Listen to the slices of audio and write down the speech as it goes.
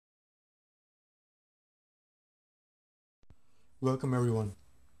Welcome everyone.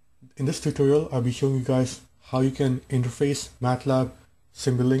 In this tutorial, I'll be showing you guys how you can interface MATLAB,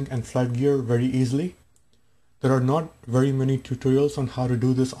 Simulink and FlightGear very easily. There are not very many tutorials on how to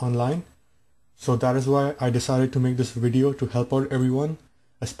do this online, so that is why I decided to make this video to help out everyone,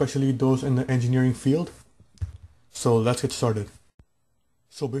 especially those in the engineering field. So let's get started.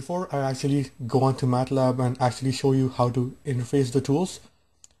 So before I actually go on to MATLAB and actually show you how to interface the tools,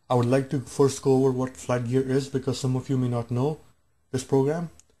 I would like to first go over what FlightGear is because some of you may not know this program,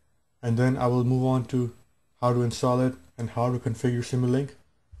 and then I will move on to how to install it and how to configure Simulink,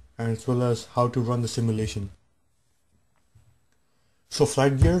 and as well as how to run the simulation. So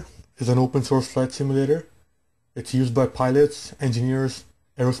FlightGear is an open source flight simulator. It's used by pilots, engineers,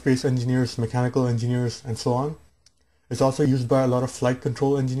 aerospace engineers, mechanical engineers, and so on. It's also used by a lot of flight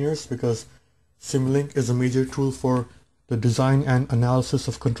control engineers because Simulink is a major tool for the design and analysis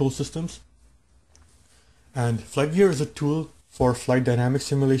of control systems. And FlightGear is a tool for flight dynamics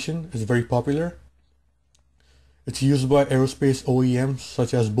simulation. It's very popular. It's used by aerospace OEMs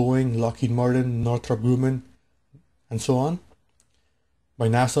such as Boeing, Lockheed Martin, Northrop Grumman, and so on. By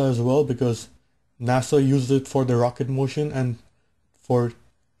NASA as well, because NASA used it for the rocket motion and for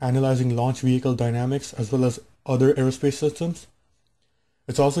analyzing launch vehicle dynamics as well as other aerospace systems.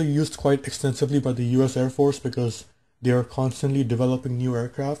 It's also used quite extensively by the US Air Force because they are constantly developing new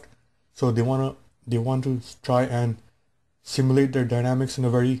aircraft, so they want to try and simulate their dynamics in a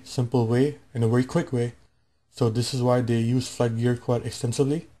very simple way, in a very quick way. So this is why they use FlightGear quite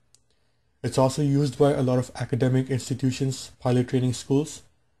extensively. It's also used by a lot of academic institutions, pilot training schools,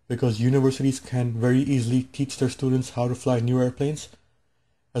 because universities can very easily teach their students how to fly new airplanes,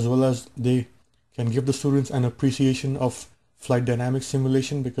 as well as they can give the students an appreciation of flight dynamics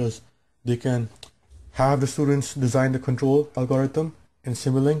simulation because they can have the students design the control algorithm in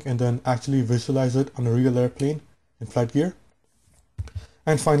Simulink and then actually visualize it on a real airplane in FlightGear.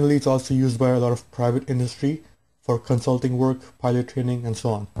 And finally, it's also used by a lot of private industry for consulting work, pilot training, and so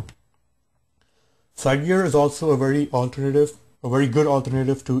on. FlightGear is also a very good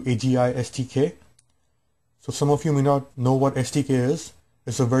alternative to AGI STK. So some of you may not know what STK is.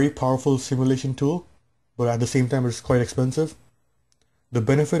 It's a very powerful simulation tool, but at the same time it's quite expensive. The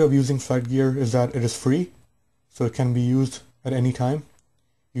benefit of using FlightGear is that it is free, so it can be used at any time.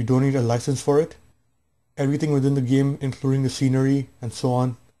 You don't need a license for it. Everything within the game, including the scenery and so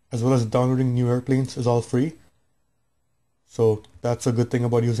on, as well as downloading new airplanes, is all free. So that's a good thing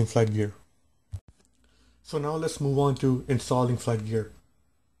about using FlightGear. So now let's move on to installing FlightGear.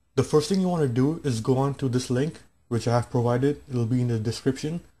 The first thing you want to do is go on to this link, which I have provided. It'll be in the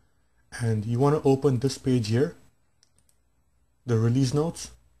description. And you want to open this page here, the release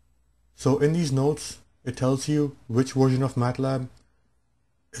notes. So in these notes, it tells you which version of MATLAB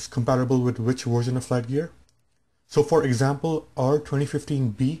is compatible with which version of FlightGear. So for example, our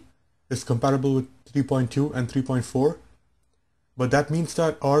 2015B is compatible with 3.2 and 3.4, but that means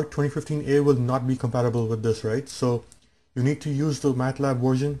that our 2015A will not be compatible with this, right? So you need to use the MATLAB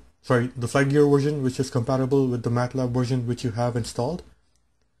version, the FlightGear version, which is compatible with the MATLAB version which you have installed.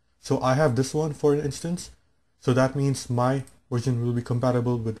 So I have this one for instance, so that means my version will be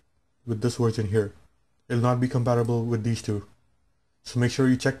compatible with this version here. It will not be compatible with these two. So make sure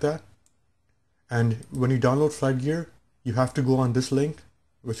you check that. And when you download FlightGear, you have to go on this link,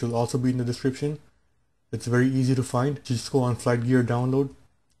 which will also be in the description. It's very easy to find. Just go on FlightGear download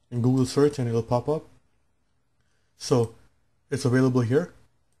in Google search and it'll pop up. So it's available here.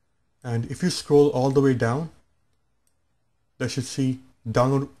 And if you scroll all the way down, you should see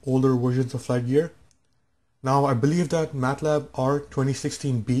download older versions of FlightGear. Now I believe that MATLAB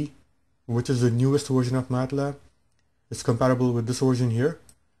R2016B, which is the newest version of MATLAB, is compatible with this version here,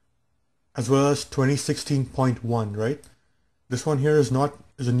 as well as 2016.1, right? This one here is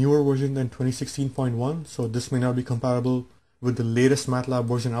a newer version than 2016.1, so this may not be compatible with the latest MATLAB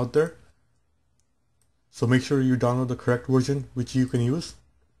version out there. So make sure you download the correct version which you can use.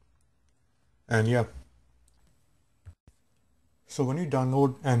 And yeah. So when you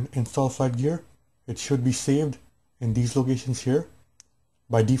download and install FlightGear, it should be saved in these locations here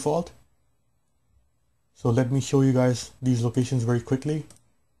by default. So let me show you guys these locations very quickly.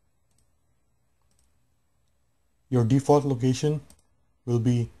 Your default location will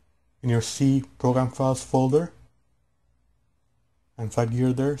be in your C program files folder and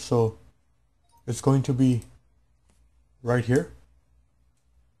FlightGear there. So it's going to be right here,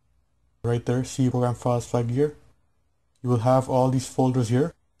 right there, C program files FlightGear. You will have all these folders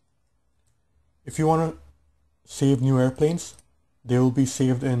here. If you want to save new airplanes, they will be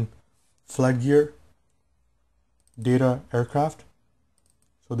saved in FlightGear data aircraft.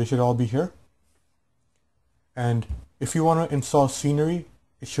 So they should all be here. And If you want to install scenery,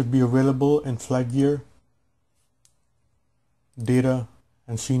 it should be available in FlightGear, Data,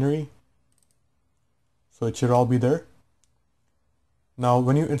 and Scenery. So it should all be there. Now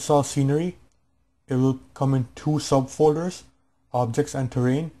when you install scenery, it will come in two subfolders, Objects and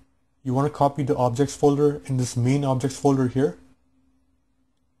Terrain. You want to copy the Objects folder in this main Objects folder here.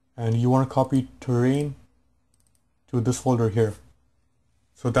 And you want to copy Terrain to this folder here.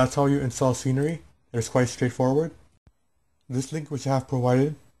 So that's how you install scenery. It's quite straightforward. This link which I have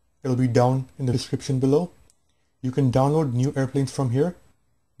provided, it'll be down in the description below. You can download new airplanes from here.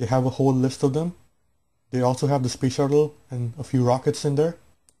 They have a whole list of them. They also have the space shuttle and a few rockets in there.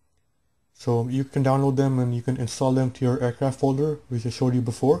 So you can download them and you can install them to your aircraft folder, which I showed you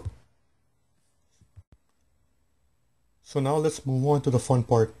before. So now let's move on to the fun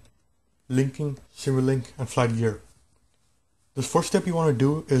part, linking Simulink and FlightGear. The first step you want to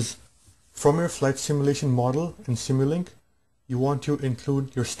do is, from your flight simulation model in Simulink, you want to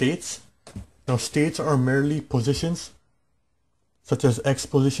include your states. Now states are merely positions, such as X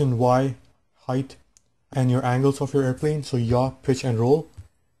position, Y, height, and your angles of your airplane, so yaw, pitch, and roll.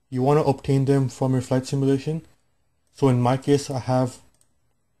 You want to obtain them from your flight simulation. So in my case, I have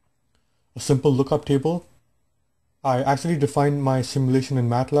a simple lookup table. I actually defined my simulation in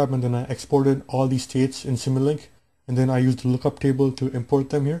MATLAB and then I exported all these states in Simulink, and then I used the lookup table to import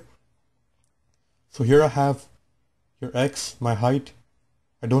them here. So here I have your X, my height.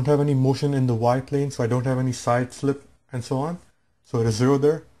 I don't have any motion in the Y plane, so I don't have any side slip and so on. So it is 0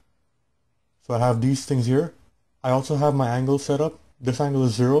 there. So I have these things here. I also have my angle set up. This angle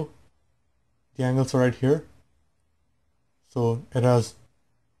is 0. The angles are right here. So it has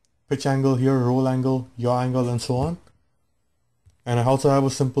pitch angle here, roll angle, yaw angle, and so on. And I also have a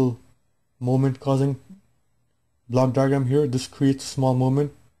simple moment causing block diagram here. This creates a small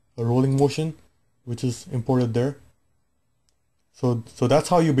moment, a rolling motion, which is imported there. So that's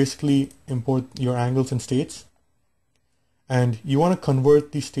how you basically import your angles and states. And you want to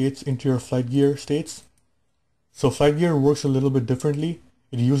convert these states into your FlightGear states. So FlightGear works a little bit differently.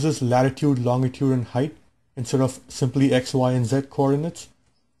 It uses latitude, longitude, and height instead of simply X, Y, and Z coordinates.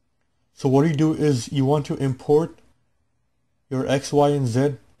 So what you do is you want to import your X, Y, and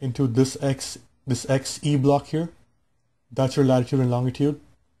Z into this XE block here. That's your latitude and longitude.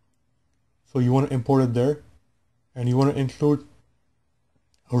 So you want to import it there. And you want to include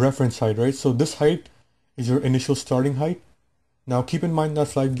a reference height, right? So this height is your initial starting height. Now keep in mind that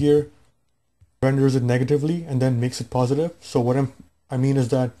FlightGear renders it negatively and then makes it positive. So what I mean is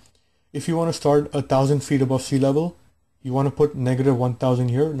that if you want to start 1,000 feet above sea level, you want to put negative 1,000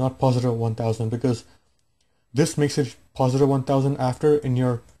 here, not positive 1,000, because this makes it positive 1,000 after in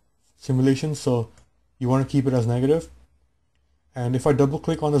your simulation. So you want to keep it as negative. And if I double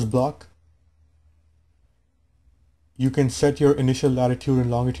click on this block, you can set your initial latitude and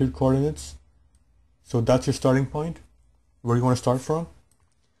longitude coordinates. So that's your starting point, where you want to start from.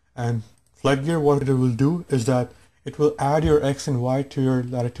 And FlightGear, what it will do is that it will add your X and Y to your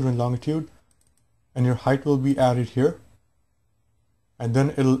latitude and longitude, and your height will be added here. And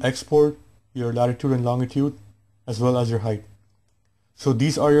then it'll export your latitude and longitude as well as your height. So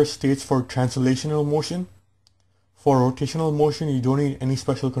these are your states for translational motion. For rotational motion, you don't need any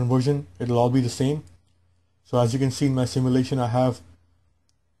special conversion. It'll all be the same. So as you can see in my simulation, I have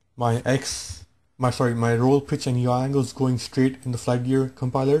my my roll, pitch, and yaw angles going straight in the FlightGear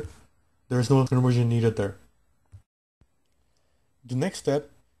compiler. There is no conversion needed there. The next step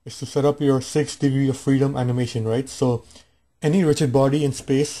is to set up your 6 degrees of freedom animation, right? So any rigid body in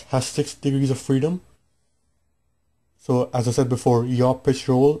space has 6 degrees of freedom. So as I said before, yaw, pitch,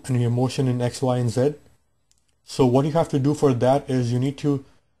 roll, and your motion in X, Y, and Z. So what you have to do for that is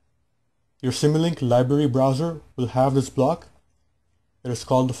your Simulink library browser will have this block. It is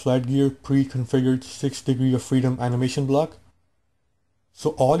called the FlightGear pre-configured 6 degree of freedom animation block.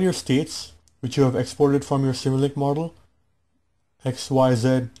 So all your states which you have exported from your Simulink model, X, Y,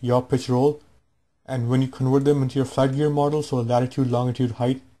 Z, yaw, pitch, roll, and when you convert them into your FlightGear model, so latitude, longitude,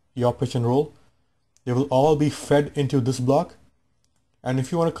 height, yaw, pitch, and roll, they will all be fed into this block. And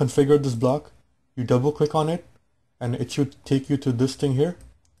if you want to configure this block, you double click on it and it should take you to this thing here.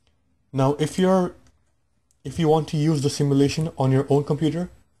 Now if you want to use the simulation on your own computer,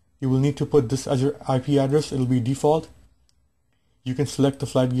 you will need to put this as your IP address. It'll be default. You can select the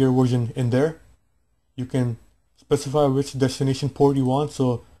FlightGear version in there. You can specify which destination port you want.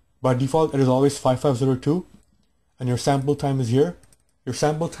 So by default, it is always 5502, and your sample time is here. Your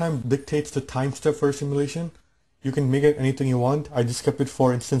sample time dictates the time step for your simulation. You can make it anything you want. I just kept it,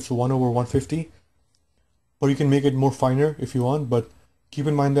 for instance, 1/150, but you can make it more finer if you want. But keep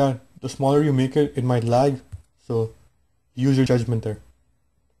in mind that the smaller you make it, it might lag. So use your judgment there.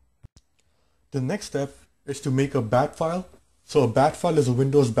 The next step is to make a bat file. So a bat file is a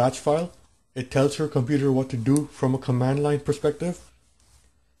Windows batch file. It tells your computer what to do from a command line perspective.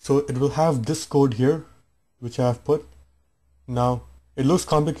 So it will have this code here, which I have put. Now, it looks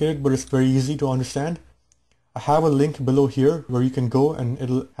complicated, but it's very easy to understand. I have a link below here where you can go, and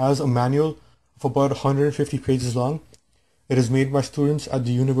it has a manual of about 150 pages long. It is made by students at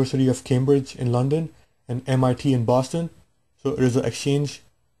the University of Cambridge in London and MIT in Boston. So it is an exchange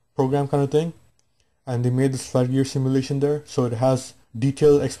program kind of thing. And they made this FlightGear simulation there. So it has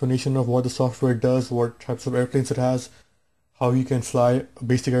detailed explanation of what the software does, what types of airplanes it has, how you can fly a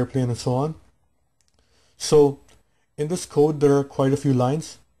basic airplane, and so on. So in this code, there are quite a few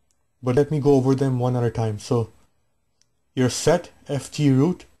lines, but let me go over them one at a time. So your set FG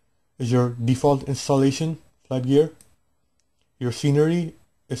root is your default installation FlightGear. Your scenery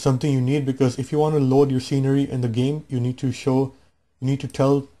is something you need because if you want to load your scenery in the game, you need to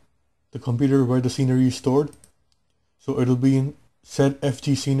tell the computer where the scenery is stored. So it'll be in set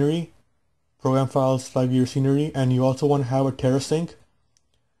FG scenery, program files, FlightGear scenery, and you also want to have a TerraSync.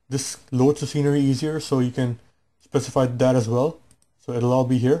 This loads the scenery easier, so you can specify that as well. So it'll all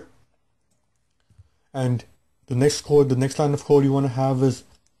be here. And the next line of code you want to have is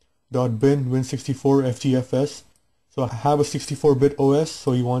 .bin win64 FGFS. So I have a 64-bit OS,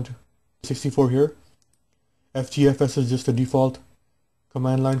 so you want 64 here. FGFS is just the default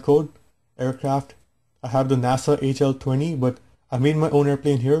command line code. Aircraft, I have the NASA HL20, but I made my own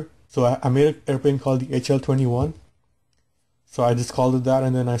airplane here. So I made an airplane called the HL21. So I just called it that,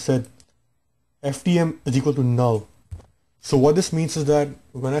 and then I said FDM is equal to null. So what this means is that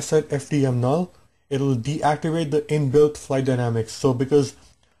when I set FDM null, it'll deactivate the inbuilt flight dynamics. So because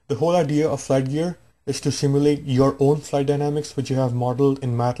the whole idea of FlightGear is to simulate your own flight dynamics, which you have modeled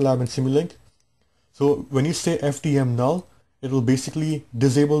in MATLAB and Simulink. So when you say FDM null, it will basically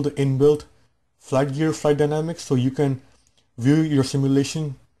disable the inbuilt FlightGear flight dynamics, so you can view your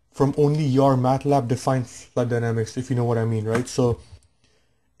simulation from only your MATLAB defined flight dynamics, if you know what I mean, right? So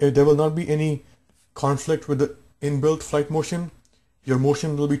if there will not be any conflict with the inbuilt flight motion, your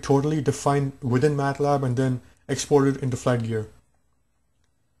motion will be totally defined within MATLAB and then exported into FlightGear.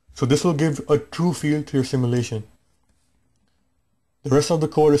 So this will give a true feel to your simulation. The rest of the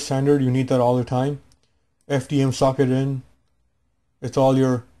code is standard, you need that all the time. FDM socket in, it's all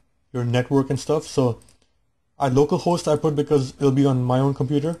your network and stuff. So at localhost I put because it'll be on my own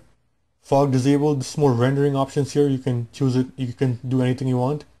computer. Fog disabled, this is more rendering options here, you can choose it, you can do anything you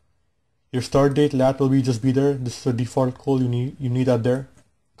want. Your start date lat will just be there. This is the default code, you need that there.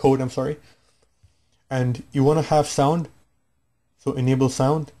 Code, I'm sorry. And you want to have sound, so enable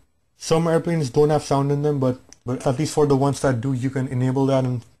sound. Some airplanes don't have sound in them, but at least for the ones that do, you can enable that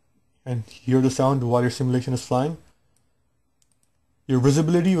and hear the sound while your simulation is flying. Your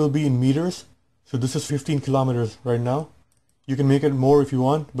visibility will be in meters. So this is 15 kilometers right now. You can make it more if you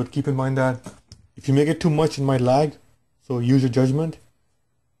want, but keep in mind that if you make it too much, it might lag. So use your judgment.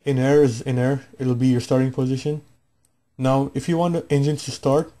 In air is in air. It'll be your starting position. Now, if you want the engines to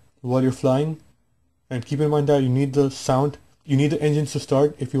start while you're flying, and keep in mind that you need the sound, you need the engines to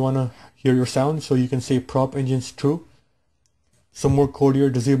start if you want to hear your sound. So you can say prop engines true. Some more code here,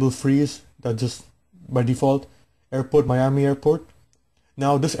 disable freeze, that just by default. Airport, Miami Airport.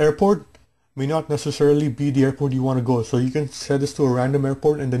 Now this airport may not necessarily be the airport you want to go. So you can set this to a random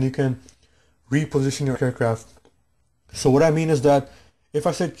airport and then you can reposition your aircraft. So what I mean is that if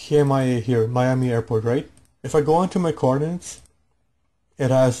I said KMIA here, Miami Airport, right? If I go onto my coordinates,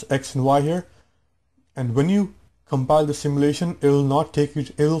 it has X and Y here. And when you compile the simulation, it'll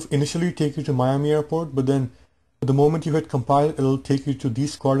initially take you to Miami Airport, but then the moment you hit compile, it'll take you to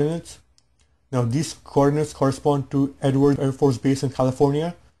these coordinates. Now these coordinates correspond to Edwards Air Force Base in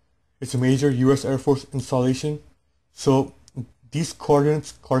California. It's a major US Air Force installation. So these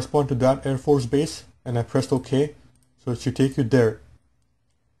coordinates correspond to that Air Force base, and I pressed OK. So it should take you there.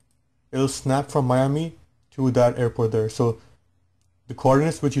 It'll snap from Miami to that airport there. So the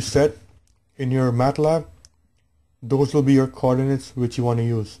coordinates which you set in your MATLAB, those will be your coordinates which you want to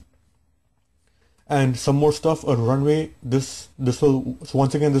use. And some more stuff, a runway, this will, so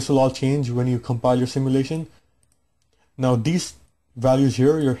once again, this will all change when you compile your simulation. Now these values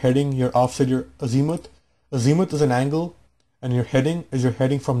here, your heading, your offset, your azimuth. Azimuth is an angle, and your heading is your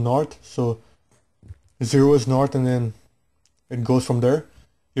heading from north. So 0 is north, and then it goes from there.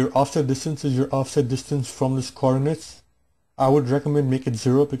 Your offset distance is your offset distance from this coordinates. I would recommend make it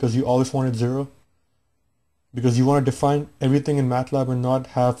 0 because you always want it 0. Because you want to define everything in MATLAB and not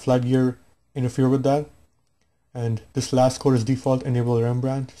have FlightGear interfere with that. And this last code is default enable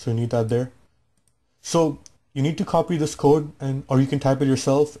Rembrandt, so you need that there. So you need to copy this code or you can type it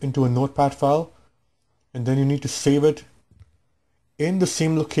yourself into a notepad file, and then you need to save it in the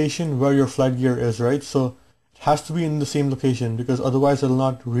same location where your FlightGear is, right? So it has to be in the same location because otherwise it'll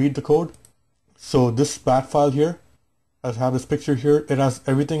not read the code. So this bat file here, I have this picture here, it has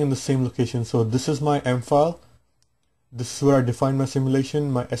everything in the same location. So this is my M file. This is where I define my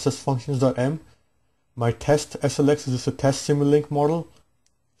simulation, my ssfunctions.m. My test SLX is just a test Simulink model.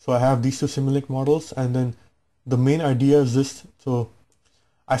 So I have these two Simulink models, and then the main idea is this. So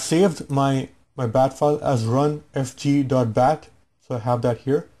I saved my bat file as run fg.bat. So I have that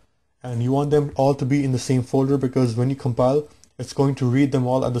here, and you want them all to be in the same folder because when you compile, it's going to read them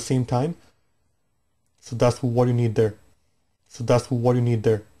all at the same time. So that's what you need there. So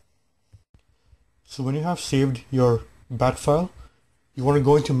when you have saved your bat file, you want to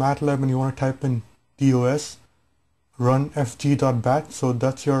go into MATLAB and you want to type in DOS run fg.bat. So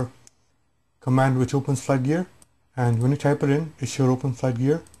that's your command which opens FlightGear, and when you type it in, it should open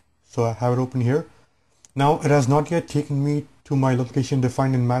FlightGear. So I have it open here. Now it has not yet taken me to my location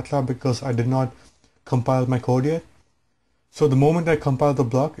defined in MATLAB because I did not compile my code yet. So the moment I compile the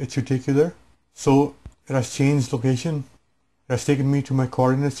block, it should take you there. So it has changed location. It has taken me to my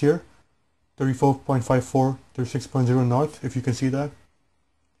coordinates here, 34.54, 36.0 north, if you can see that.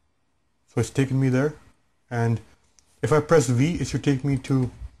 So it's taken me there. And if I press V, it should take me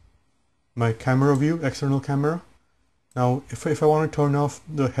to my camera view, external camera. Now, if I want to turn off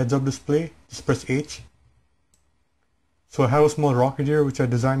the heads-up display, just press H. So I have a small rocket here which I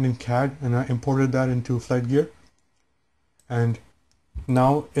designed in CAD, and I imported that into FlightGear. And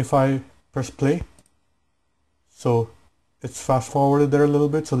now if I press play, so it's fast forwarded there a little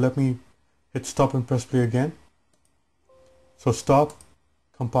bit, so let me hit stop and press play again. So stop,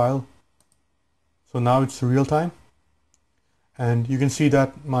 compile. So now it's real time, and you can see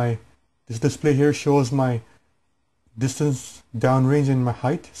that this display here shows my distance downrange and my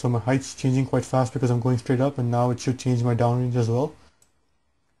height. So my height's changing quite fast because I'm going straight up, and now it should change my downrange as well.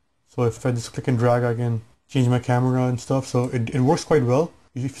 So if I just click and drag, I can change my camera and stuff. So it works quite well.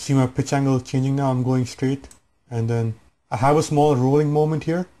 You see my pitch angle changing now. I'm going straight, and then I have a small rolling moment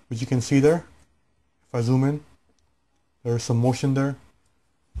here, which you can see there. If I zoom in, there's some motion there,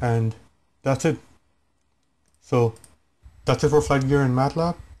 and that's it. So that's it for FlightGear and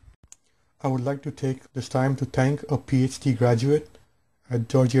MATLAB. I would like to take this time to thank a Ph.D. graduate at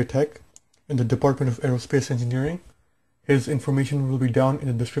Georgia Tech in the Department of Aerospace Engineering. His information will be down in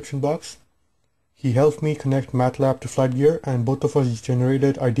the description box. He helped me connect MATLAB to FlightGear, and both of us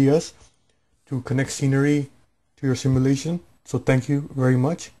generated ideas to connect scenery to your simulation. So thank you very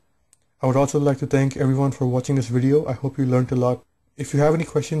much. I would also like to thank everyone for watching this video. I hope you learned a lot. If you have any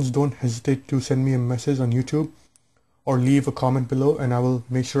questions, don't hesitate to send me a message on YouTube or leave a comment below, and I will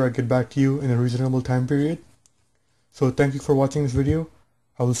make sure I get back to you in a reasonable time period. So thank you for watching this video.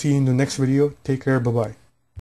 I will see you in the next video. Take care. Bye-bye.